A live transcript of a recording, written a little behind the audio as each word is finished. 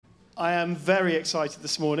I am very excited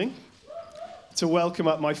this morning to welcome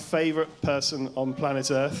up my favourite person on planet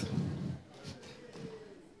Earth.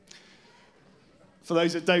 For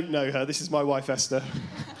those that don't know her, this is my wife, Esther.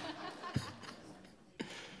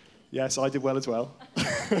 Yes, I did well as well.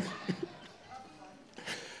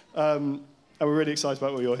 And we're really excited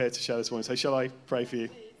about what you're here to share this morning. So shall I pray for you?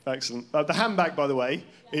 Excellent. The handbag, by the way,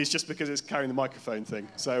 is just because it's carrying the microphone thing.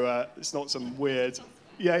 So it's not some weird...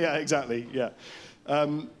 Yeah, exactly, yeah.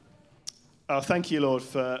 Thank you, Lord,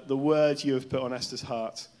 for the word you have put on Esther's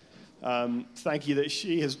heart. Thank you that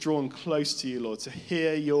she has drawn close to you, Lord, to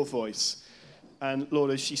hear your voice. And,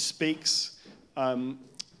 Lord, as she speaks, I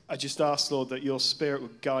just ask, Lord, that your Spirit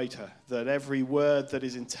would guide her, that every word that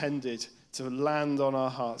is intended to land on our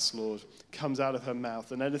hearts, Lord, comes out of her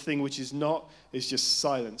mouth. And anything which is not is just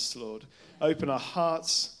silenced, Lord. Open our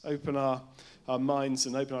hearts, open our minds,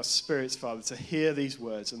 and open our spirits, Father, to hear these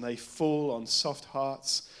words. And they fall on soft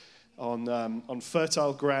hearts, on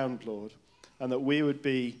fertile ground, Lord. And that we'd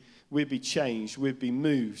be changed, we'd be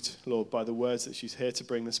moved, Lord, by the words that she's here to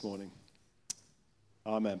bring this morning.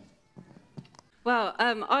 Amen. Well,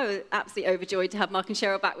 I was absolutely overjoyed to have Mark and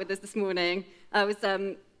Cheryl back with us this morning. I was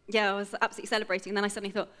absolutely celebrating, and then I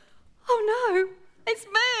suddenly thought, oh no, it's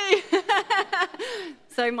me!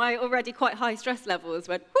 So my already quite high stress levels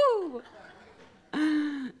went, whoo!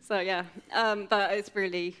 So yeah, but it's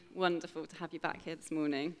really wonderful to have you back here this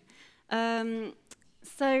morning. When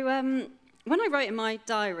I wrote in my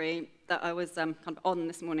diary that I was kind of on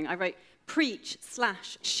this morning, I wrote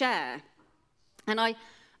preach/share. And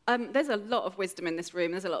there's a lot of wisdom in this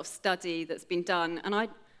room. There's a lot of study that's been done. And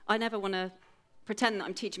I never want to pretend that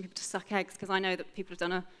I'm teaching people to suck eggs, because I know that people have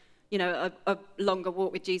done a longer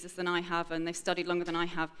walk with Jesus than I have, and they've studied longer than I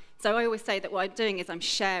have. So I always say that what I'm doing is I'm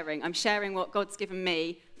sharing. I'm sharing what God's given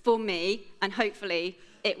me for me, and hopefully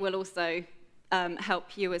it will also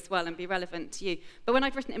help you as well and be relevant to you. But when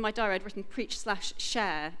I'd written it in my diary, I'd written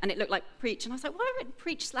preach/share, and it looked like preach. And I was like, why have I written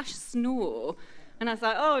preach/snore? And I was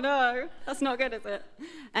like, oh no, that's not good, is it?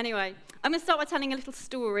 Anyway, I'm going to start by telling a little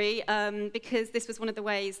story, because this was one of the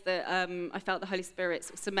ways that I felt the Holy Spirit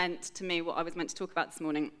sort of cement to me what I was meant to talk about this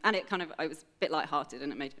morning. And I was a bit lighthearted,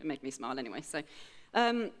 and it made me smile anyway. So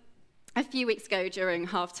a few weeks ago during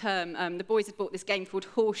half term, the boys had bought this game called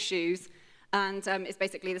Horseshoes, and it's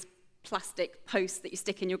basically this plastic post that you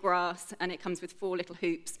stick in your grass, and it comes with 4 little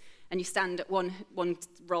hoops, and you stand at one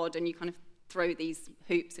rod, and you kind of throw these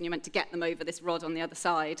hoops, and you're meant to get them over this rod on the other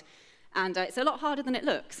side. And it's a lot harder than it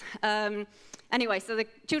looks. Anyway, so the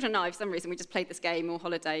children and I, for some reason, we just played this game all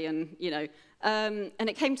holiday, and and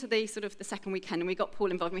it came to the second weekend, and we got Paul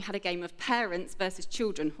involved, and we had a game of parents versus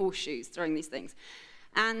children, horseshoes, throwing these things.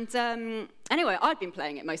 And anyway, I'd been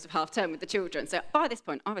playing it most of half term with the children, so by this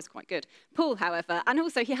point I was quite good. Paul, however, and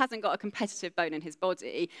also he hasn't got a competitive bone in his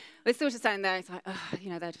body, was sort of standing there, it's like,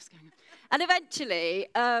 they're just going on. And eventually,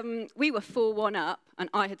 we were 4-1 up, and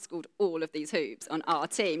I had scored all of these hoops on our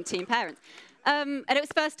team parents. And it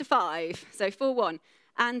was first to 5, so 4-1.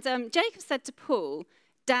 And Jacob said to Paul,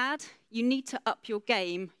 Dad, you need to up your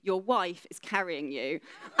game. Your wife is carrying you.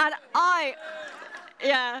 And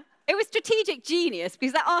it was strategic genius,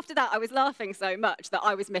 because after that I was laughing so much that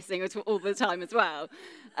I was missing it all the time as well.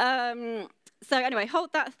 So anyway,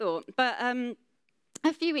 hold that thought. But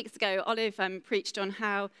a few weeks ago, Olive preached on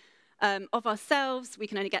how of ourselves we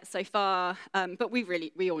can only get so far, but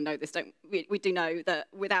we all know this, don't we? We do know that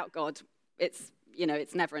without God, it's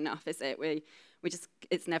never enough, is it?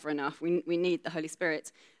 It's never enough. We need the Holy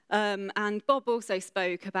Spirit. And Bob also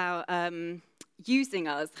spoke about using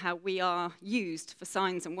us, how we are used for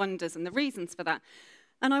signs and wonders and the reasons for that.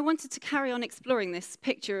 And I wanted to carry on exploring this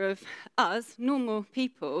picture of us, normal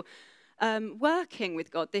people, working with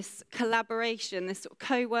God, this collaboration, this sort of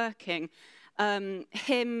co-working,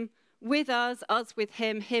 him with us with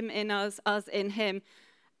him in us in him.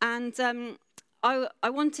 And I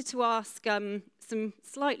wanted to ask some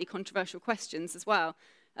slightly controversial questions as well.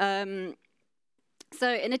 So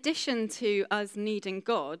in addition to us needing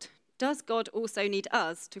God, does God also need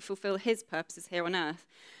us to fulfill his purposes here on earth?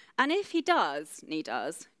 And if he does need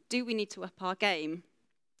us, do we need to up our game?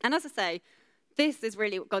 And as I say, this is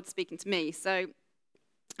really what God's speaking to me. So,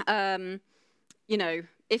 if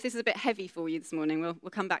this is a bit heavy for you this morning, we'll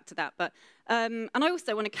come back to that. But and I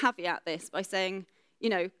also want to caveat this by saying,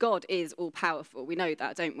 God is all-powerful. We know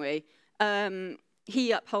that, don't we?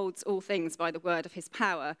 He upholds all things by the word of his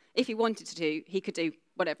power. If he wanted to, he could do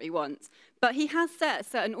whatever he wants. But he has set a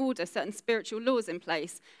certain order, certain spiritual laws in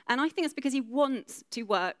place. And I think it's because he wants to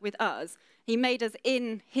work with us. He made us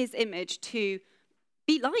in his image to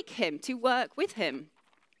be like him, to work with him.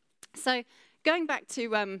 So going back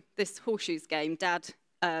to this horseshoes game, Dad,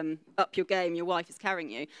 up your game, your wife is carrying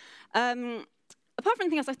you. Apart from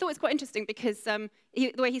anything else, I thought it's quite interesting because the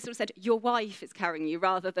way he sort of said, your wife is carrying you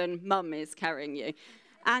rather than mum is carrying you.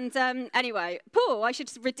 And anyway, Paul, I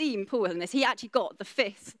should redeem Paul in this. He actually got the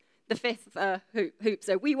fifth hoop,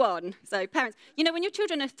 so we won. So parents, when your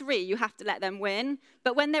children are 3, you have to let them win.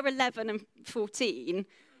 But when they're 11 and 14,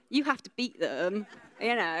 you have to beat them,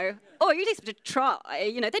 or you just have to try.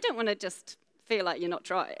 They don't want to just feel like you're not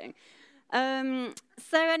trying. So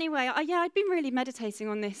anyway, I'd been really meditating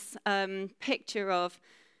on this picture of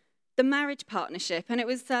the marriage partnership, and it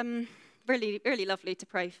was really, really lovely to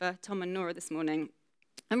pray for Tom and Nora this morning.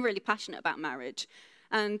 I'm really passionate about marriage,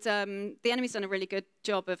 and the enemy's done a really good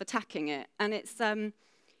job of attacking it. And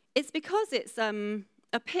it's because it's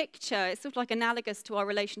a picture. It's sort of like analogous to our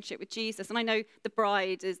relationship with Jesus. And I know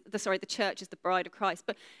the church is the bride of Christ,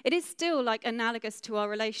 but it is still like analogous to our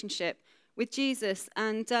relationship with Jesus.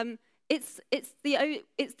 And it's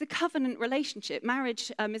the covenant relationship.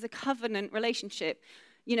 Marriage is a covenant relationship.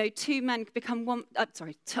 Two men become one.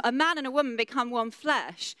 A man and a woman become one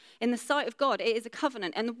flesh. In the sight of God, it is a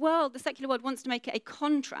covenant. And the secular world, wants to make it a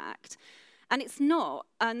contract, and it's not.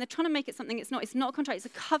 And they're trying to make it something it's not. It's not a contract. It's a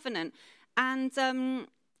covenant. And the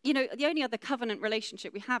only other covenant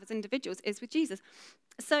relationship we have as individuals is with Jesus.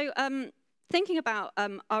 So thinking about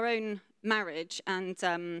our own marriage and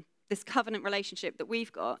this covenant relationship that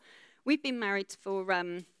we've got, we've been married for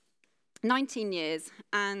 19 years,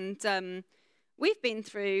 and we've been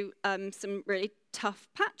through some really tough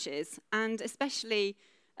patches, and especially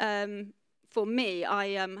for me, I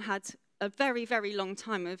had a very, very long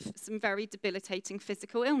time of some very debilitating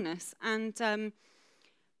physical illness, and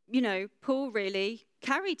Paul really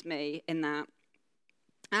carried me in that.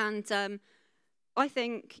 And I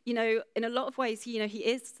think, in a lot of ways, he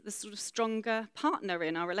is the sort of stronger partner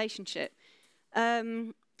in our relationship.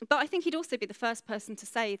 But I think he'd also be the first person to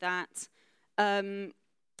say that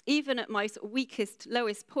even at my sort of weakest,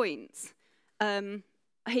 lowest points,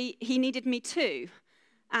 he needed me too.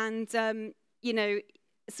 And,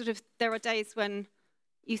 sort of there are days when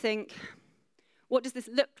you think, what does this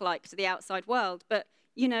look like to the outside world? But,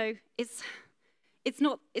 it's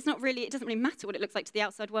not really, it doesn't really matter what it looks like to the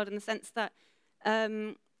outside world, in the sense that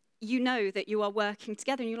that you are working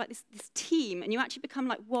together, and you're like this team, and you actually become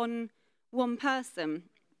like one person.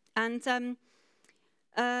 And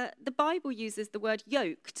the Bible uses the word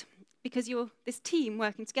yoked, because you're this team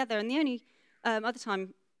working together. And the only the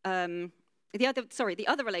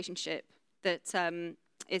other relationship that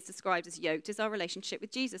is described as yoked is our relationship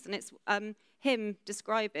with Jesus, and it's him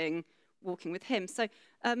describing walking with him. So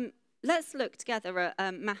let's look together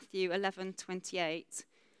at Matthew 11:28.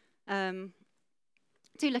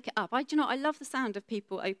 Do look it up. I love the sound of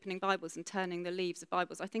people opening Bibles and turning the leaves of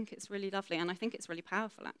Bibles. I think it's really lovely, and I think it's really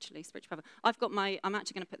powerful, actually, spiritual power. I'm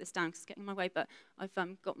actually going to put this down because it's getting in my way, but I've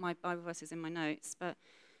got my Bible verses in my notes. But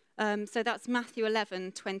so that's Matthew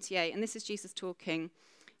 11:28, and this is Jesus talking.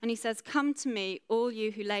 And he says, "Come to me, all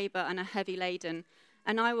you who labor and are heavy laden,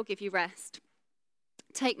 and I will give you rest.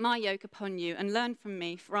 Take my yoke upon you and learn from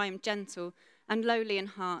me, for I am gentle and lowly in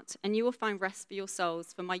heart, and you will find rest for your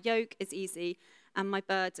souls. For my yoke is easy and my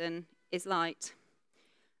burden is light."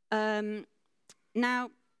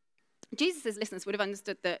 Now, Jesus' listeners would have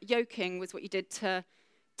understood that yoking was what you did to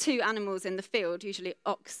 2 animals in the field, usually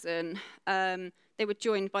oxen. They were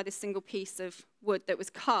joined by this single piece of wood that was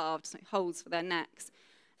carved, so holes for their necks.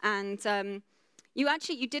 And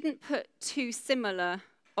you didn't put 2 similar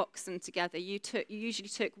oxen together. You usually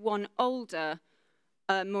took one older,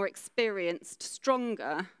 more experienced,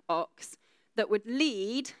 stronger ox that would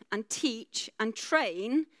lead and teach and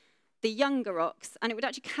train the younger ox, and it would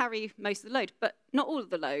actually carry most of the load, but not all of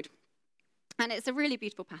the load. And it's a really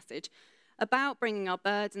beautiful passage about bringing our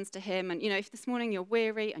burdens to him. And, if this morning you're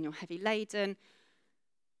weary and you're heavy laden,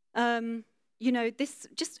 this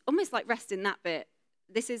just almost like rest in that bit.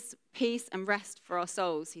 This is peace and rest for our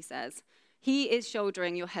souls, he says. He is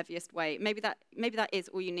shouldering your heaviest weight. Maybe that is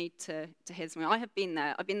all you need to hear this morning. I have been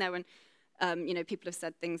there. I've been there when, people have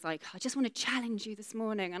said things like, "I just want to challenge you this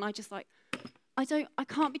morning," and I just like, I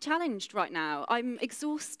can't be challenged right now. I'm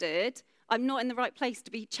exhausted. I'm not in the right place to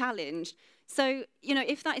be challenged. So,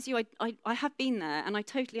 if that is you, I have been there, and I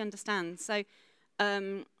totally understand. So,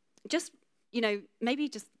 maybe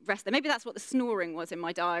just rest there. Maybe that's what the snoring was in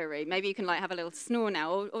my diary. Maybe you can have a little snore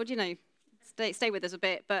now, or stay with us a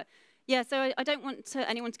bit. But yeah, so I don't want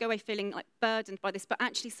anyone to go away feeling burdened by this. But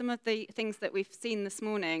actually, some of the things that we've seen this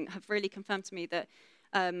morning have really confirmed to me that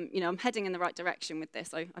I'm heading in the right direction with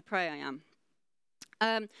this. I pray I am.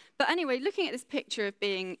 But anyway, looking at this picture of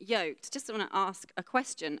being yoked, just want to ask a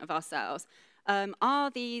question of ourselves.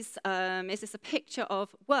 Is this a picture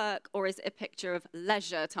of work, or is it a picture of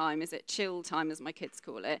leisure time? Is it chill time, as my kids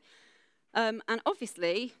call it? And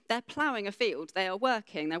obviously, they're ploughing a field. They're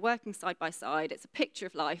working side by side. It's a picture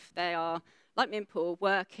of life. They are, like me and Paul,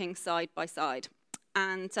 working side by side.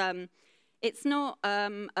 And it's not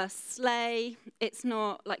a sleigh. It's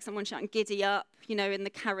not like someone shouting giddy up, in the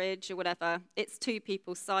carriage or whatever. It's two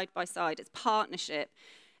people side by side. It's partnership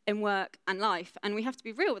in work and life. And we have to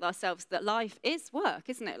be real with ourselves that life is work,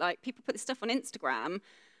 isn't it? Like, people put this stuff on Instagram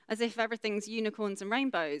as if everything's unicorns and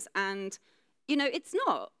rainbows. And, it's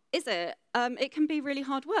not, is it? It can be really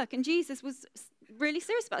hard work. And Jesus was really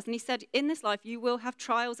serious about it. And he said, in this life, you will have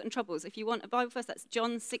trials and troubles. If you want a Bible verse, that's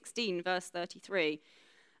John 16, verse 33.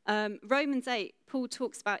 Romans 8, Paul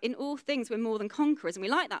talks about, in all things we're more than conquerors, and we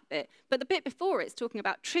like that bit. But the bit before it's talking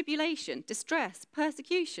about tribulation, distress,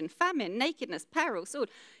 persecution, famine, nakedness, peril, sword.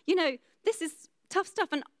 This is tough stuff,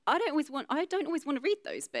 and I don't always want to read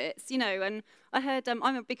those bits, And I heard,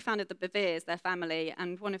 I'm a big fan of the Beveres, their family,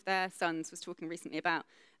 and one of their sons was talking recently about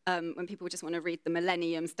when people just want to read the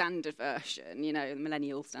Millennium Standard Version, the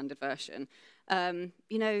Millennial Standard Version.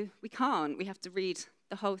 We can't. We have to read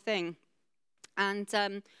the whole thing. And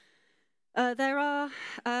there are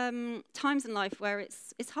times in life where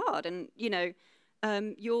it's hard, and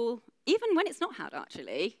you'll, even when it's not hard,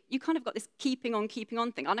 actually, you kind of got this keeping on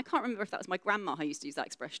thing. And I can't remember if that was my grandma who used to use that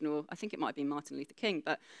expression, or I think it might have been Martin Luther King.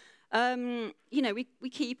 But we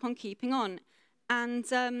keep on keeping on. And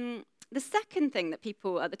the second thing that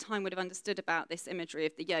people at the time would have understood about this imagery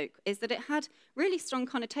of the yoke is that it had really strong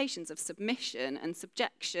connotations of submission and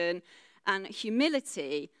subjection and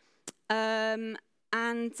humility.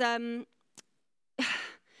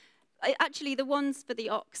 Actually, the ones for the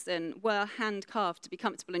oxen were hand-carved to be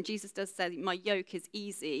comfortable, and Jesus does say, my yoke is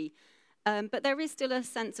easy. But there is still a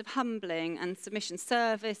sense of humbling and submission,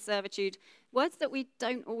 service, servitude, words that we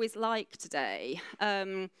don't always like today.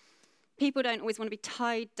 People don't always want to be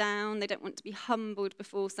tied down. They don't want to be humbled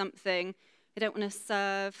before something. They don't want to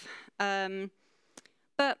serve.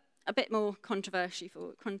 But a bit more controversy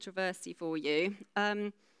for you.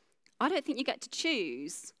 I don't think you get to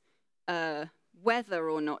choose whether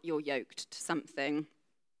or not you're yoked to something.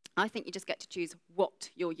 I think you just get to choose what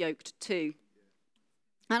you're yoked to.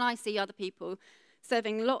 And I see other people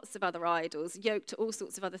serving lots of other idols, yoked to all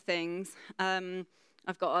sorts of other things.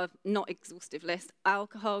 I've got a not exhaustive list: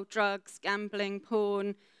 alcohol, drugs, gambling,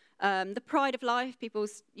 porn, the pride of life,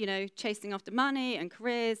 people's, chasing after money and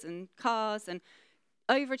careers and cars and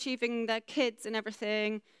overachieving their kids and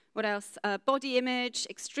everything. What else? Body image,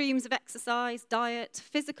 extremes of exercise, diet,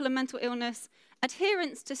 physical and mental illness,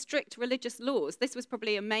 adherence to strict religious laws. This was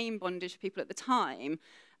probably a main bondage for people at the time.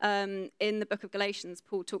 In the book of Galatians,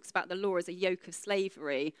 Paul talks about the law as a yoke of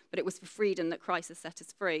slavery, but it was for freedom that Christ has set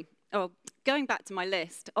us free. Oh, going back to my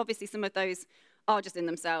list, obviously some of those are just in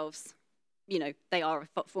themselves, they are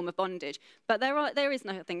a form of bondage. But there is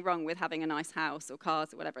nothing wrong with having a nice house or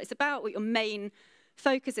cars or whatever. It's about what your main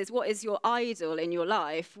focus is. What is your idol in your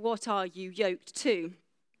life? What are you yoked to?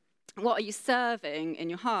 What are you serving in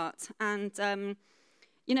your heart? And,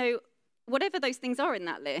 whatever those things are in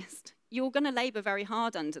that list, you're going to labor very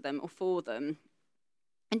hard under them or for them.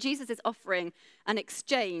 And Jesus is offering an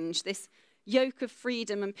exchange, this yoke of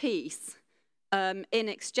freedom and peace, in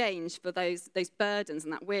exchange for those burdens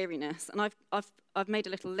and that weariness. And I've made a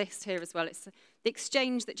little list here as well. It's the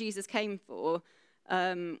exchange that Jesus came for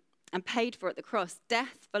and paid for at the cross: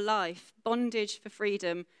 death for life, bondage for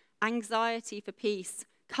freedom, anxiety for peace,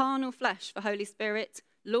 carnal flesh for Holy Spirit,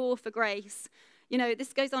 law for grace.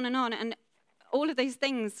 This goes on, and all of these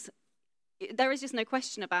things, there is just no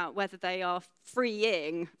question about whether they are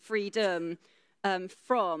freeing, freedom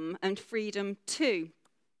from, and freedom to.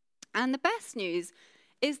 And the best news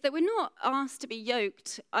is that we're not asked to be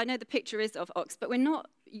yoked. I know the picture is of ox, but we're not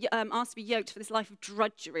asked to be yoked for this life of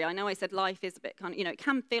drudgery. I know I said life is a bit kind of, it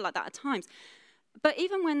can feel like that at times. But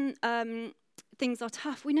even when things are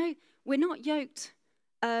tough, we know we're not yoked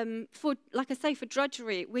for, like I say, for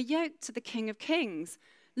drudgery. We're yoked to the King of Kings,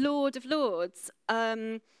 Lord of Lords.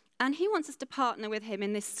 And he wants us to partner with him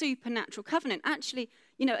in this supernatural covenant, actually,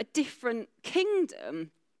 a different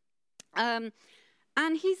kingdom. And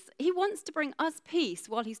he wants to bring us peace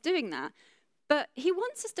while he's doing that. But he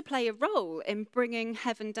wants us to play a role in bringing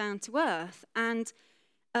heaven down to earth. And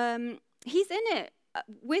he's in it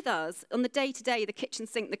with us on the day-to-day, the kitchen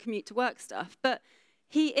sink, the commute to work stuff. But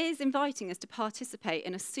he is inviting us to participate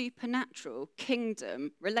in a supernatural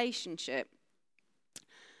kingdom relationship.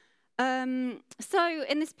 So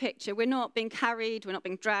in this picture, we're not being carried, we're not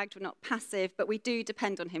being dragged, we're not passive, but we do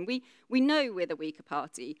depend on him. We know we're the weaker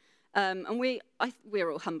party. And we're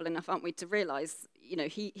all humble enough, aren't we, to realise,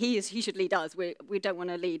 he should lead us. We don't want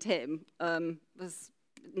to lead him. There's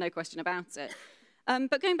no question about it.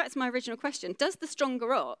 But going back to my original question, does the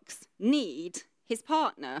stronger ox need his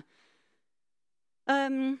partner?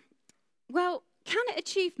 Well, can it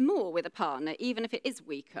achieve more with a partner, even if it is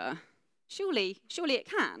weaker? Surely it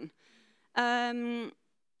can.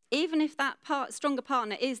 Even if that stronger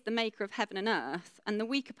partner is the maker of heaven and earth, and the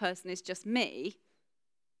weaker person is just me,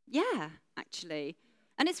 yeah, actually.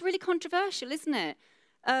 And it's really controversial, isn't it?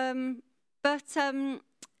 But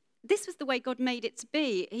this was the way God made it to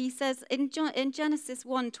be. He says in Genesis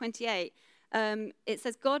 1:28, it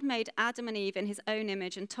says, God made Adam and Eve in his own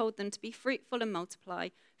image and told them to be fruitful and multiply,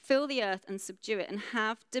 fill the earth and subdue it, and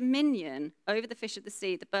have dominion over the fish of the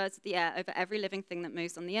sea, the birds of the air, over every living thing that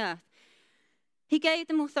moves on the earth. He gave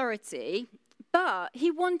them authority, but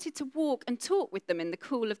he wanted to walk and talk with them in the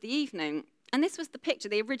cool of the evening. And this was the picture,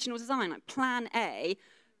 the original design, like plan A,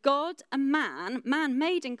 God and man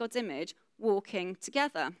made in God's image, walking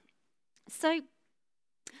together. So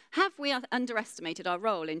have we underestimated our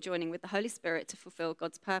role in joining with the Holy Spirit to fulfill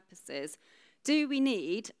God's purposes? Do we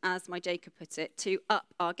need, as my Jacob put it, to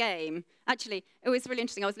up our game? Actually, it was really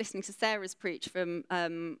interesting. I was listening to Sarah's preach from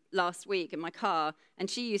last week in my car, and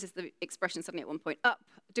she uses the expression suddenly at one point,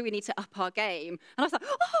 do we need to up our game? And I was like,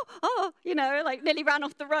 like nearly ran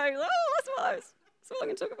off the road. That's what I'm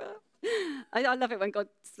going to talk about. I love it when God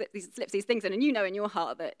slips these things in, and you know in your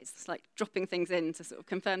heart that it's just like dropping things in to sort of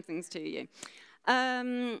confirm things to you.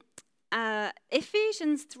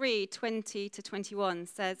 Ephesians 3:20-21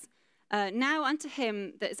 says, now unto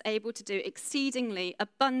him that is able to do exceedingly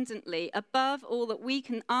abundantly above all that we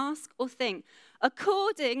can ask or think,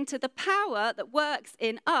 according to the power that works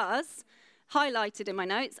in us, highlighted in my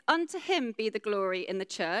notes, unto him be the glory in the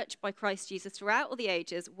church by Christ Jesus throughout all the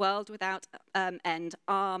ages, world without end.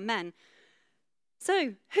 Amen.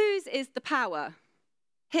 So, whose is the power?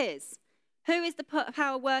 His. Who is the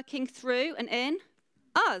power working through and in?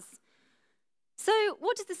 Us. So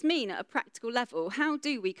what does this mean at a practical level? How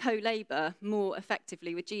do we co-labour more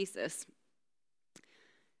effectively with Jesus?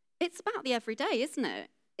 It's about the everyday, isn't it?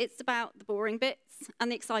 It's about the boring bits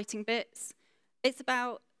and the exciting bits. It's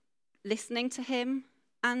about listening to him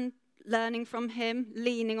and learning from him,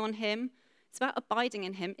 leaning on him. It's about abiding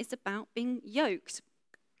in him. It's about being yoked.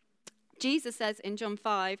 Jesus says in John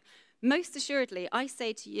 5, most assuredly, I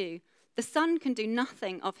say to you, the Son can do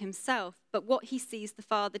nothing of himself, but what he sees the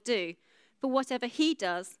Father do. For whatever he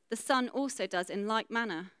does, the Son also does in like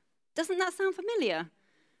manner. Doesn't that sound familiar?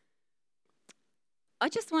 I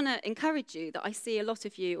just want to encourage you that I see a lot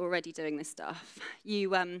of you already doing this stuff.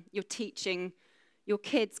 You're teaching your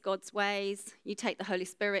kids God's ways. You take the Holy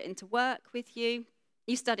Spirit into work with you.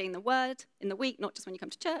 You're studying the Word in the week, not just when you come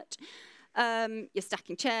to church. You're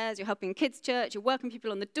stacking chairs, you're helping kids' church, you're welcoming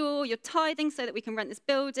people on the door, you're tithing so that we can rent this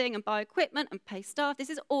building and buy equipment and pay staff. This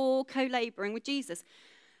is all co-laboring with Jesus.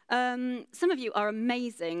 Some of you are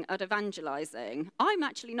amazing at evangelizing. I'm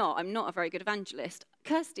actually not. I'm not a very good evangelist.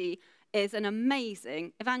 Kirsty is an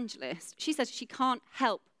amazing evangelist. She says she can't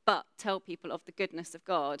help but tell people of the goodness of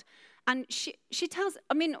God. And she tells,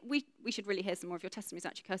 we should really hear some more of your testimonies,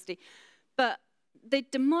 actually, Kirsty. But the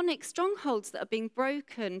demonic strongholds that are being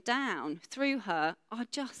broken down through her are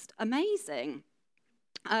just amazing.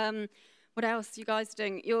 What else are you guys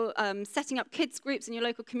doing? You're setting up kids groups in your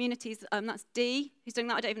local communities. That's Dee, who's doing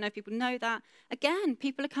that. I don't even know if people know that. Again,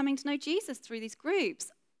 people are coming to know Jesus through these groups.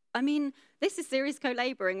 This is serious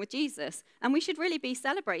co-laboring with Jesus, and we should really be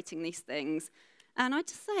celebrating these things. And I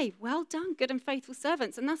just say, well done, good and faithful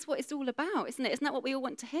servants. And that's what it's all about, isn't it? Isn't that what we all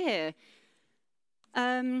want to hear?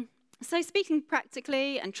 So speaking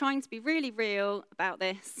practically and trying to be really real about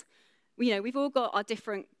this, we've all got our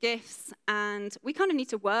different gifts, and we kind of need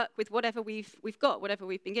to work with whatever we've got, whatever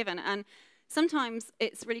we've been given. And sometimes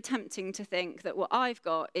it's really tempting to think that what I've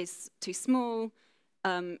got is too small,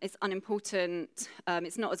 it's unimportant,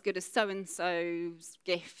 it's not as good as so-and-so's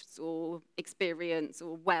gifts or experience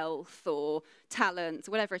or wealth or talents,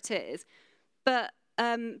 or whatever it is. But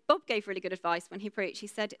Bob gave really good advice when he preached. He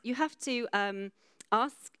said, you have to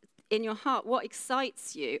ask in your heart what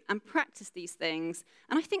excites you and practice these things.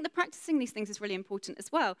 And I think that practicing these things is really important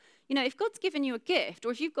as well. If God's given you a gift,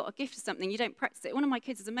 or if you've got a gift for something, you don't practice it. One of my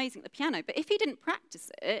kids is amazing at the piano, but if he didn't practice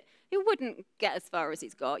it, he wouldn't get as far as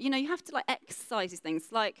he's got. You have to exercise these things,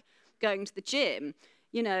 like going to the gym.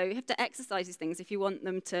 You have to exercise these things if you want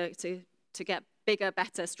them to get bigger,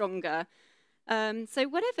 better, stronger. So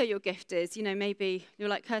whatever your gift is, maybe you're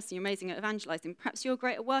like Kirsty, you're amazing at evangelizing. Perhaps you're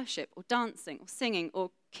great at worship or dancing or singing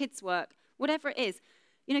or kids' work, whatever it is.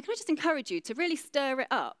 Can I just encourage you to really stir it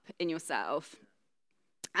up in yourself?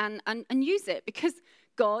 and use it, because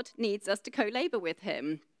God needs us to co-labor with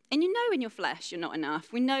him. And you know in your flesh you're not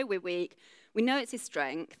enough. We know we're weak. We know it's his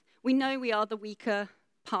strength. We know we are the weaker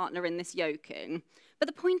partner in this yoking. But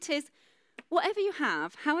the point is, whatever you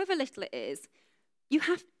have, however little it is,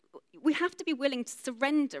 we have to be willing to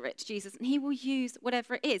surrender it to Jesus, and he will use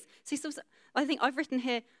whatever it is. So I think I've written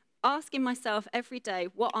here, asking myself every day,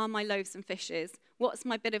 what are my loaves and fishes? What's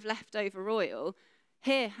my bit of leftover oil?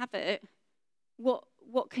 Here, have it. What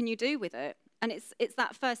can you do with it? And it's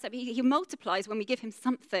that first step. He multiplies when we give him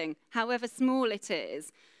something, however small it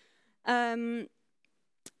is. Now,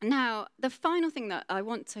 the final thing that I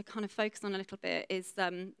want to kind of focus on a little bit is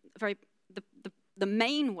the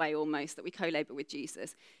main way almost that we co-labor with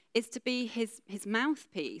Jesus is to be his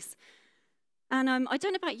mouthpiece. And I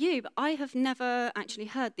don't know about you, but I have never actually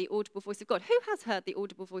heard the audible voice of God. Who has heard the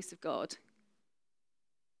audible voice of God?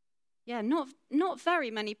 Yeah, not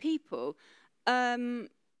very many people.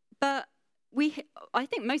 But I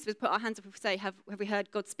think most of us put our hands up and say, have we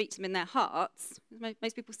heard God speak to them in their hearts?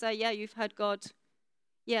 Most people say, yeah, you've heard God.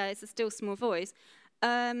 Yeah, it's a still small voice.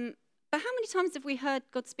 But how many times have we heard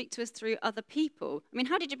God speak to us through other people? I mean,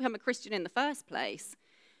 how did you become a Christian in the first place?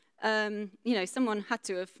 Someone had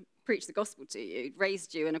to have preached the gospel to you,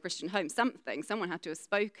 raised you in a Christian home, something. Someone had to have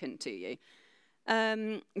spoken to you.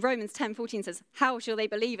 Romans 10:14 says, how shall they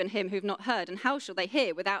believe in him who've not heard? And how shall they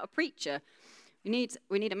hear without a preacher? We need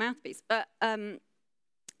a mouthpiece. But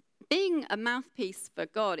being a mouthpiece for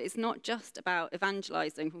God is not just about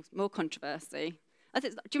evangelizing, more controversy. Do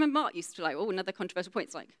you remember Mark used to another controversial point?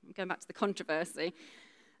 It's like, I'm going back to the controversy.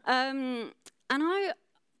 And I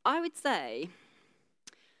would say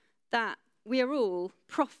that we are all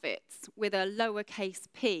prophets with a lowercase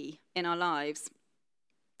p in our lives.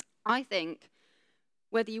 I think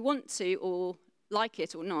whether you want to or like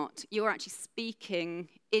it or not, you're actually speaking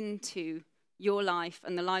into your life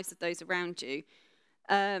and the lives of those around you.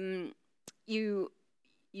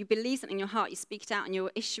 You believe something in your heart, you speak it out, and you're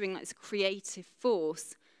issuing like this creative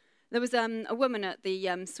force. There was a woman at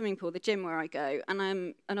the swimming pool, the gym where I go, and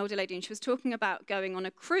I'm an older lady, and she was talking about going on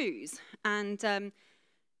a cruise. And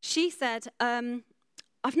she said,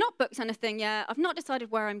 I've not booked anything yet. I've not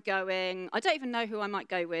decided where I'm going. I don't even know who I might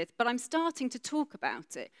go with, but I'm starting to talk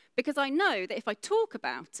about it because I know that if I talk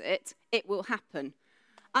about it, it will happen.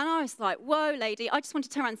 And I was like, whoa, lady, I just want to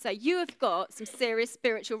turn around and say, you have got some serious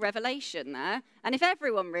spiritual revelation there. And if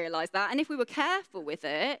everyone realised that, and if we were careful with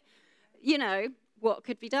it, what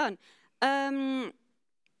could be done?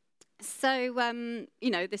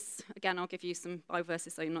 This, again, I'll give you some Bible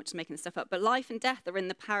verses so you're not just making this stuff up. But life and death are in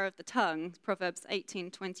the power of the tongue, Proverbs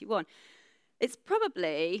 18:21. It's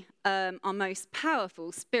probably our most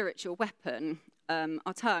powerful spiritual weapon,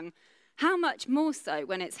 our tongue. How much more so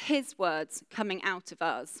when it's his words coming out of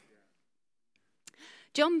us?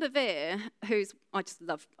 John Bevere, I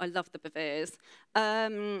love the Beveres.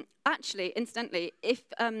 Actually, incidentally, if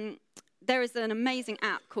there is an amazing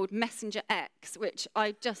app called Messenger X, which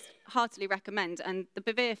I just heartily recommend, and the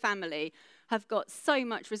Bevere family have got so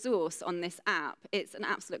much resource on this app. It's an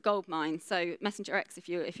absolute goldmine. So Messenger X, if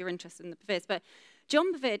you're interested in the Beveres. But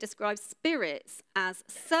John Bevere describes spirits as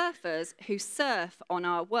surfers who surf on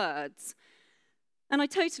our words. And I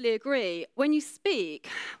totally agree. When you speak,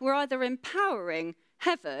 we're either empowering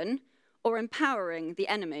heaven or empowering the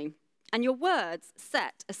enemy. And your words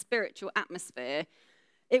set a spiritual atmosphere.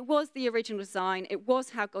 It was the original design. It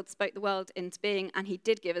was how God spoke the world into being, and he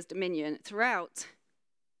did give us dominion throughout,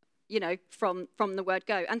 from the word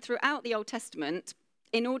go. And throughout the Old Testament,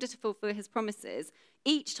 in order to fulfill his promises,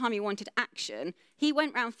 each time he wanted action, he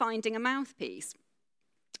went around finding a mouthpiece.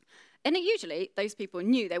 And usually, those people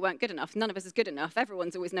knew they weren't good enough. None of us is good enough.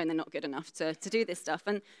 Everyone's always known they're not good enough to do this stuff.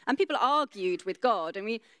 And people argued with God. And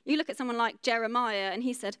you look at someone like Jeremiah, and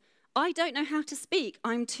he said, I don't know how to speak.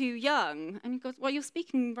 I'm too young. And he goes, well, you're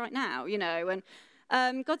speaking right now,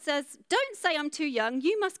 And God says, don't say I'm too young.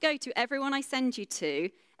 You must go to everyone I send you to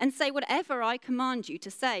and say whatever I command you to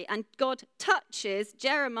say. And God touches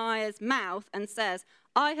Jeremiah's mouth and says,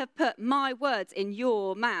 I have put my words in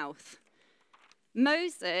your mouth.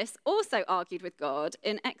 Moses also argued with God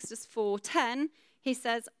in Exodus 4:10. He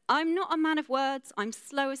says, I'm not a man of words. I'm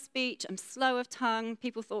slow of speech. I'm slow of tongue.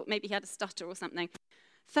 People thought maybe he had a stutter or something.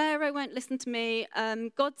 Pharaoh won't listen to me.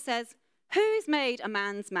 God says, who's made a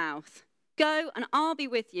man's mouth? Go and I'll be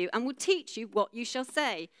with you and will teach you what you shall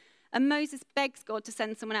say. And Moses begs God to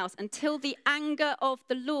send someone else until the anger of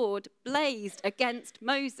the Lord blazed against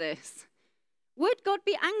Moses. Would God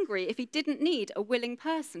be angry if he didn't need a willing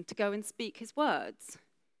person to go and speak his words?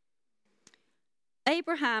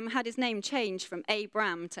 Abraham had his name changed from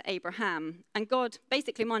Abram to Abraham, and God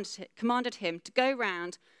basically commanded him to go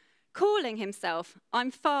round calling himself,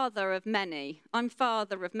 I'm father of many, I'm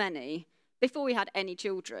father of many, before he had any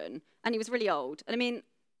children, and he was really old. And I mean,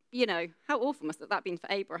 how awful must that have been for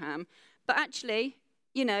Abraham? But actually,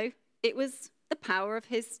 it was the power of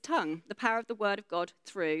his tongue, the power of the word of God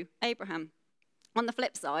through Abraham. On the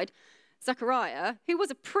flip side, Zechariah, who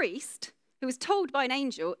was a priest, who was told by an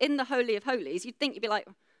angel in the Holy of Holies, you'd think you'd be like,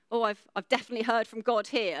 oh, I've definitely heard from God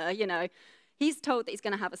here, He's told that he's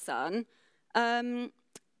going to have a son,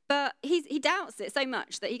 but he doubts it so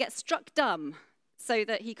much that he gets struck dumb so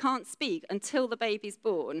that he can't speak until the baby's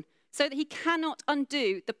born, so that he cannot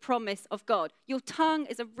undo the promise of God. Your tongue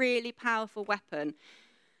is a really powerful weapon.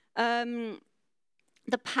 The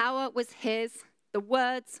power was his. The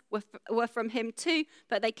words were from him too,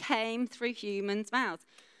 but they came through humans' mouths.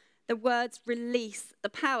 The words release the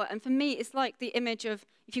power. And for me, it's like the image of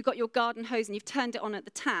if you've got your garden hose and you've turned it on at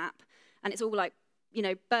the tap, and it's all like,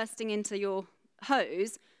 bursting into your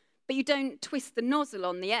hose, but you don't twist the nozzle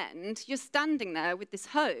on the end. You're standing there with this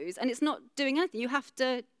hose, and it's not doing anything. You have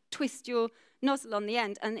to twist your nozzle on the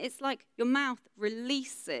end, and it's like your mouth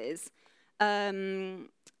releases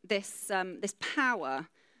this power.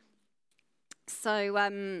 So,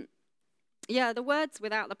 the words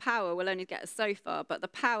without the power will only get us so far, but the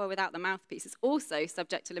power without the mouthpiece is also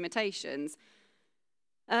subject to limitations.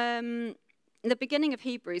 The beginning of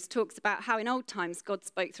Hebrews talks about how in old times God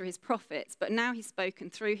spoke through his prophets, but now he's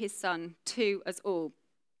spoken through his son to us all.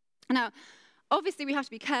 Now, obviously we have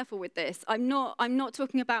to be careful with this. I'm not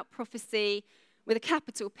talking about prophecy with a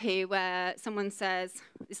capital P where someone says,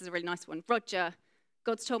 this is a really nice one, Roger,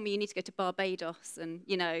 God's told me you need to go to Barbados and,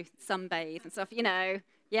 sunbathe and stuff,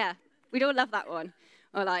 yeah, we'd all love that one.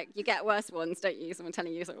 Or like, you get worse ones, don't you? Someone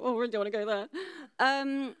telling you, oh, I really don't want to go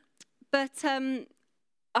there. But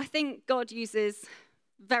I think God uses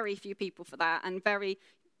very few people for that, and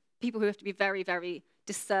people who have to be very, very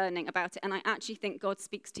discerning about it. And I actually think God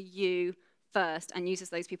speaks to you first and uses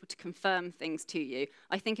those people to confirm things to you.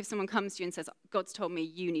 I think if someone comes to you and says, God's told me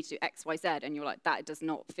you need to do X, Y, Z, and you're like, that does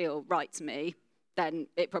not feel right to me, then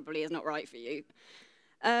it probably is not right for you.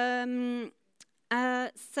 I'm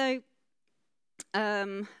not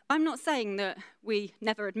saying that we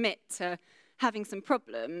never admit to having some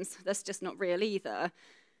problems. That's just not real either.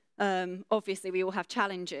 Obviously, we all have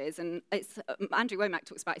challenges, and it's Andrew Womack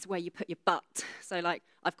talks about it's where you put your but. So, like,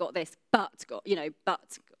 I've got this, but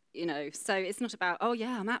So it's not about, oh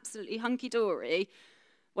yeah, I'm absolutely hunky dory.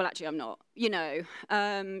 Well, actually, I'm not. You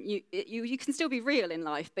can still be real in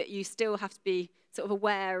life, but you still have to be sort of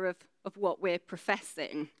aware of what we're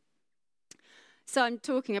professing. So I'm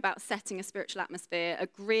talking about setting a spiritual atmosphere,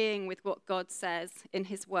 agreeing with what God says in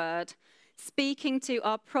his word, speaking to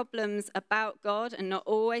our problems about God and not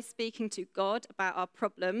always speaking to God about our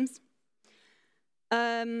problems.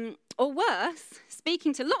 Or worse,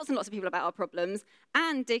 speaking to lots and lots of people about our problems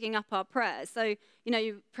and digging up our prayers. So,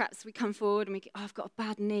 perhaps we come forward and I've got a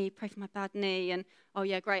bad knee, pray for my bad knee. And, oh,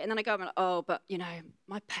 yeah, great. And then I go and I'm like, oh, but,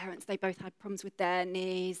 my parents, they both had problems with their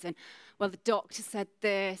knees. And, well, the doctor said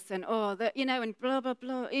this and, and blah, blah,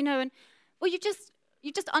 blah, and, well, you've just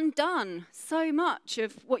undone so much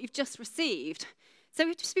of what you've just received. So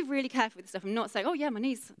we have to just be really careful with this stuff and not say, oh, yeah, my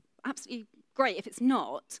knee's absolutely great if it's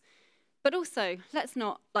not. But also, let's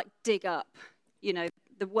not dig up,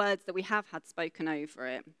 the words that we have had spoken over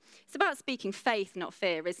it. It's about speaking faith, not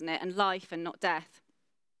fear, isn't it? And life and not death.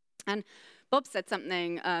 And Bob said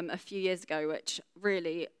something a few years ago which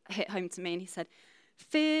really hit home to me. And he said,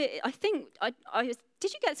 fear, I think,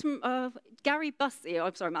 did you get it from Gary Bussey?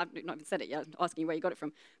 I'm sorry, I've not even said it yet. I'm asking you where you got it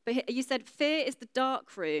from. But you said, fear is the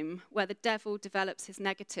dark room where the devil develops his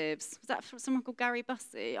negatives. Was that from someone called Gary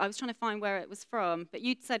Bussey? I was trying to find where it was from, but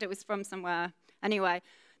you'd said it was from somewhere. Anyway,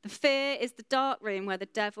 the fear is the dark room where the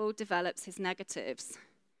devil develops his negatives.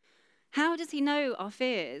 How does he know our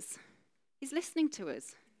fears? He's listening to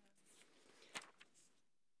us.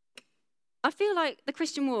 I feel like the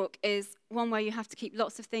Christian walk is one where you have to keep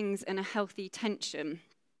lots of things in a healthy tension.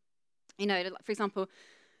 For example,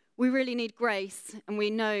 we really need grace, and we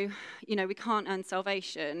know, we can't earn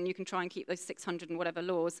salvation. You can try and keep those 600 and whatever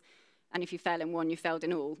laws, and if you fail in one, you failed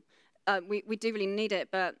in all. We do really need it,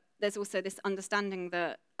 but there's also this understanding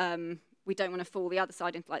that we don't want to fall the other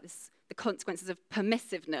side into the consequences of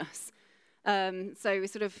permissiveness. So we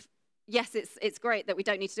sort of, yes, it's great that we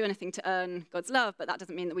don't need to do anything to earn God's love, but that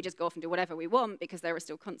doesn't mean that we just go off and do whatever we want, because there are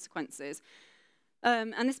still consequences.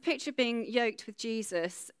 And this picture of being yoked with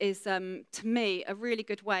Jesus is, to me, a really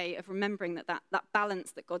good way of remembering that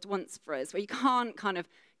balance that God wants for us, where you can't kind of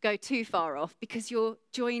go too far off because you're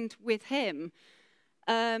joined with him.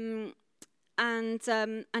 And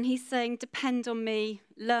he's saying, depend on me,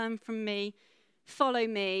 learn from me, follow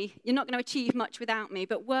me. You're not going to achieve much without me,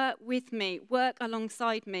 but work with me, work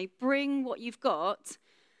alongside me. Bring what you've got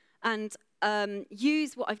and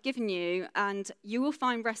use what I've given you, and you will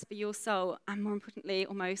find rest for your soul. And more importantly,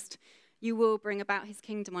 almost, you will bring about his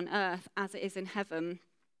kingdom on earth as it is in heaven.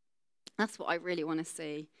 That's what I really want to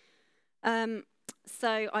see.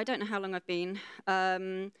 So I don't know how long I've been,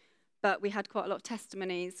 but we had quite a lot of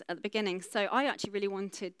testimonies at the beginning. So I actually really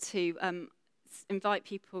wanted to invite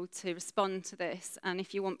people to respond to this, and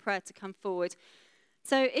if you want prayer, to come forward.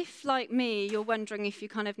 So if, like me, you're wondering if you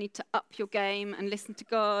kind of need to up your game and listen to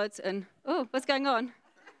God and, oh, what's going on?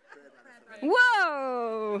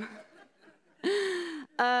 Whoa!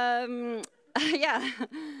 Yeah.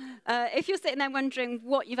 If you're sitting there wondering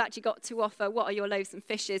what you've actually got to offer, what are your loaves and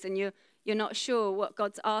fishes, and you're not sure what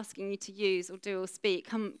God's asking you to use or do or speak,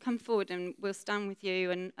 come forward and we'll stand with you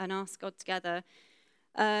and ask God together.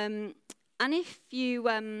 And if you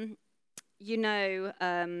know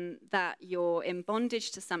that you're in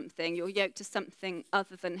bondage to something, you're yoked to something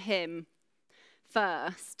other than him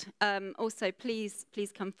first, also please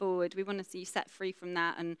come forward. We want to see you set free from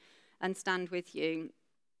that and stand with you.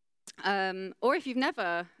 Or if you've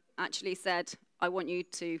never actually said, I want you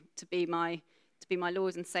to be my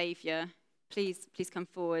Lord and Saviour, please come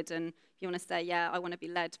forward. And if you want to say, yeah, I want to be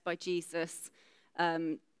led by Jesus,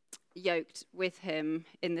 yoked with him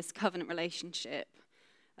in this covenant relationship,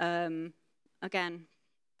 again,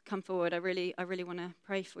 come forward. I really want to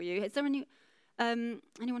pray for you. Is there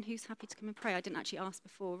anyone who's happy to come and pray? I didn't actually ask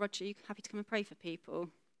before. Roger, are you happy to come and pray for people?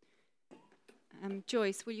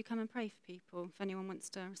 Joyce, will you come and pray for people if anyone wants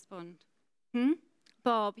to respond?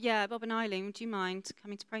 Bob and Eileen, would you mind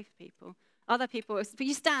coming to pray for people? Other people, will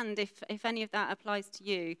you stand if any of that applies to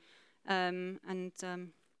you, and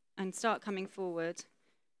start coming forward.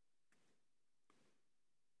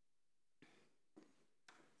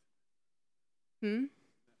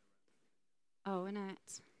 Oh,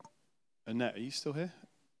 Annette. Annette, are you still here?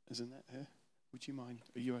 Is Annette here? Would you mind?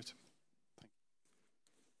 Are you out?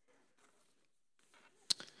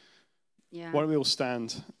 Yeah. Why don't we all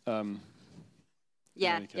stand?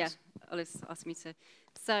 Yeah. Olive's asked me to.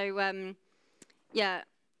 So,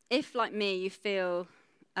 if, like me, you feel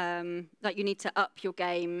like you need to up your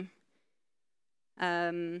game,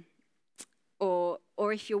 or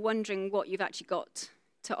if you're wondering what you've actually got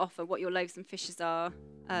to offer, what your loaves and fishes are,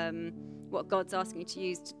 what God's asking you to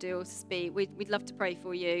use to do or to speak, we'd love to pray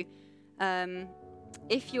for you.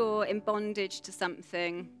 If you're in bondage to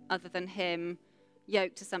something other than him,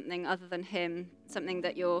 yoked to something other than him, something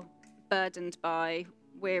that you're burdened by,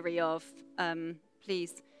 weary of,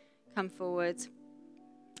 please come forward.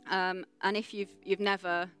 And if you've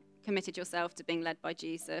never committed yourself to being led by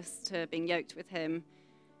Jesus, to being yoked with him,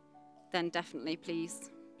 then definitely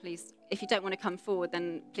please, if you don't want to come forward,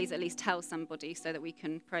 then please at least tell somebody so that we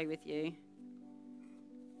can pray with you.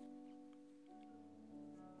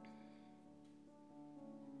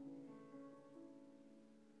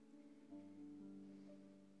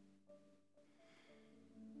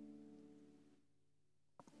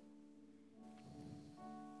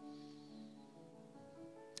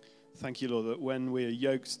 Thank you, Lord, that when we are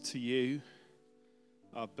yoked to you,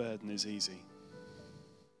 our burden is easy.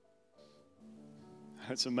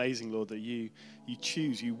 It's amazing, Lord, that you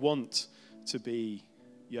choose, you want to be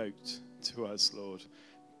yoked to us, Lord.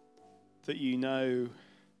 That you know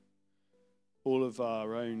all of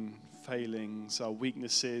our own failings, our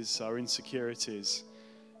weaknesses, our insecurities,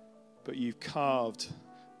 but you've carved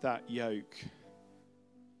that yoke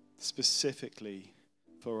specifically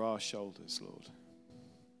for our shoulders, Lord.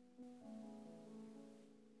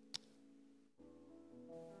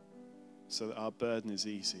 So that our burden is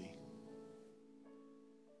easy.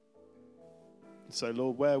 So,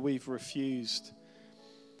 Lord, where we've refused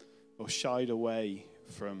or shied away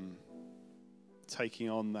from taking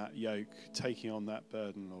on that yoke, taking on that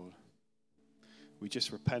burden, Lord, we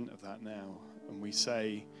just repent of that now. And we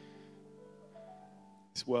say,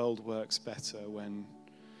 this world works better when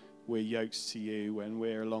we're yoked to you, when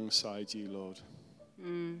we're alongside you, Lord.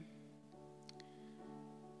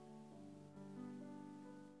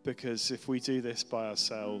 Because if we do this by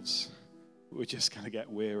ourselves, we're just going to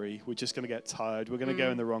get weary. We're just going to get tired. We're going to go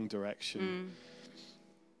in the wrong direction.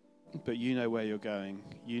 But you know where you're going.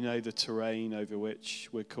 You know the terrain over which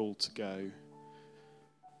we're called to go.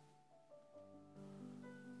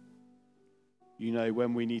 You know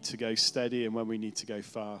when we need to go steady and when we need to go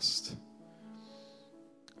fast.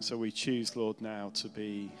 So we choose, Lord, now to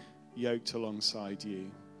be yoked alongside you.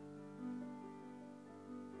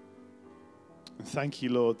 And thank you,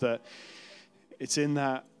 Lord, that it's in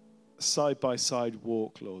that side-by-side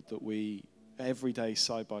walk, Lord, that we, everyday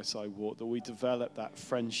side-by-side walk, that we develop that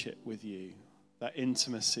friendship with you, that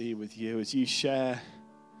intimacy with you as you share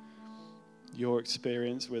your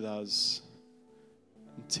experience with us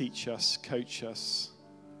and teach us, coach us.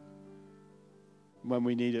 When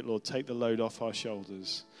we need it, Lord, take the load off our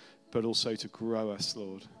shoulders, but also to grow us,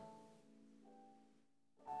 Lord.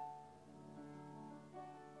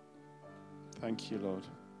 Thank you, Lord.